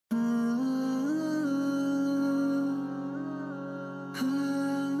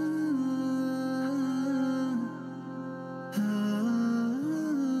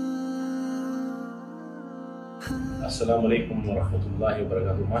Assalamu alaikum wa rahmatullahi wa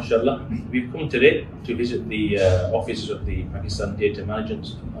barakatuh. MashaAllah, we've come today to visit the offices of the Pakistan Data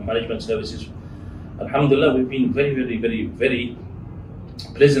Management Services. Alhamdulillah, we've been very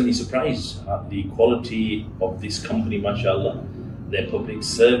pleasantly surprised at the quality of this company, MashaAllah, their public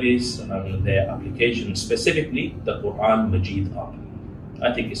service and their application, specifically the Quran Majeed App.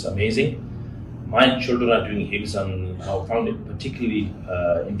 I think it's amazing. My children are doing hifz, and I found it particularly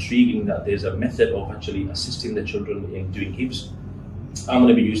intriguing that there's a method of actually assisting the children in doing hifz. I'm going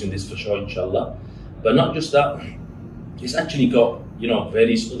to be using this for sure, inshallah. But not just that, it's actually got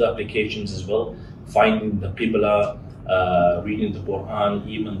various other applications as well. Finding the Qibla, reading the Quran,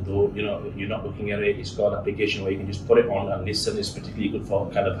 even though you're not looking at it. It's got an application where you can just put it on and listen. It's particularly good for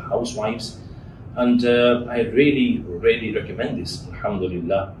kind of housewives. And I really recommend this.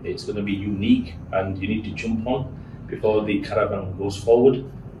 Alhamdulillah, it's going to be unique, and you need to jump on before the caravan goes forward.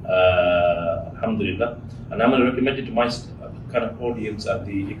 Alhamdulillah, and I'm going to recommend it to my kind of audience at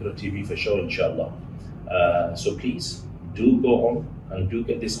the Iqra TV for sure, inshallah. So please do go on and do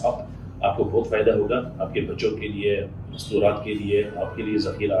get this up. आपको बहुत फायदा होगा, आपके बच्चों के लिए, मस्तूरात के लिए, आपके लिए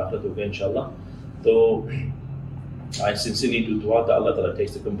ज़ख़ीरा आखिरत होगा इंशाल्लाह. So I sincerely do dua that Allah Ta'ala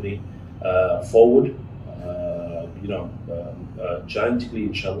takes the company forward, giantly,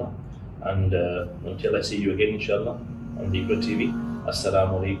 inshallah. And until I see you again, inshallah, on the Iqra TV,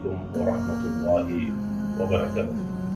 Assalamu alaikum wa rahmatullahi wa barakatuh.